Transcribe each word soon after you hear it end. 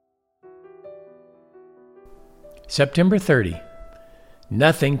September 30.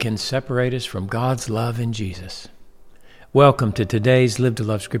 Nothing can separate us from God's love in Jesus. Welcome to today's Live to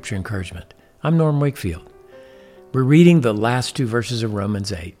Love Scripture Encouragement. I'm Norm Wakefield. We're reading the last two verses of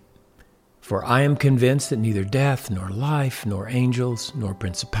Romans 8. For I am convinced that neither death, nor life, nor angels, nor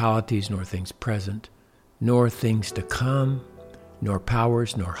principalities, nor things present, nor things to come, nor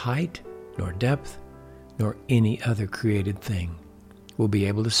powers, nor height, nor depth, nor any other created thing will be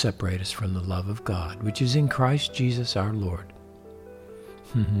able to separate us from the love of God, which is in Christ Jesus our Lord.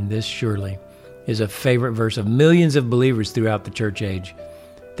 This surely is a favorite verse of millions of believers throughout the church age.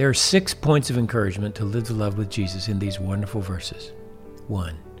 There are 6 points of encouragement to live to love with Jesus in these wonderful verses.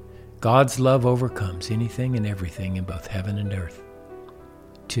 1. God's love overcomes anything and everything in both heaven and earth.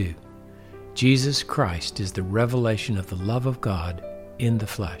 2. Jesus Christ is the revelation of the love of God in the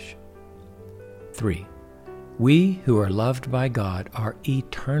flesh. 3. We who are loved by God are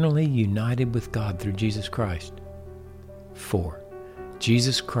eternally united with God through Jesus Christ. 4.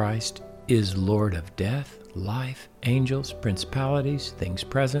 Jesus Christ is Lord of death, life, angels, principalities, things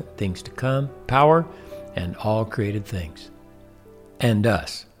present, things to come, power, and all created things. And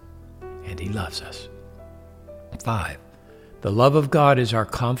us. And He loves us. 5. The love of God is our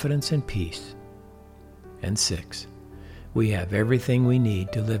confidence and peace. And 6. We have everything we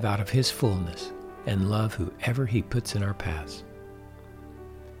need to live out of His fullness and love whoever He puts in our paths.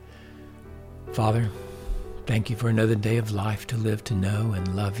 Father, thank You for another day of life to live to know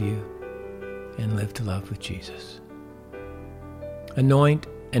and love You and live to love with Jesus. Anoint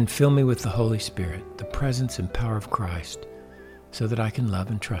and fill me with the Holy Spirit, the presence and power of Christ, so that I can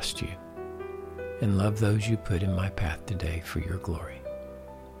love and trust You and love those You put in my path today for Your glory.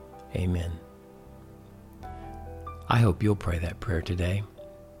 Amen. I hope you'll pray that prayer today.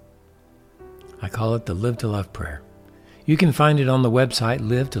 I call it the Live to Love prayer. You can find it on the website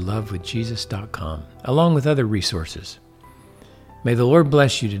livetolovewithjesus.com, along with other resources. May the Lord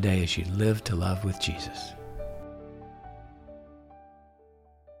bless you today as you live to love with Jesus.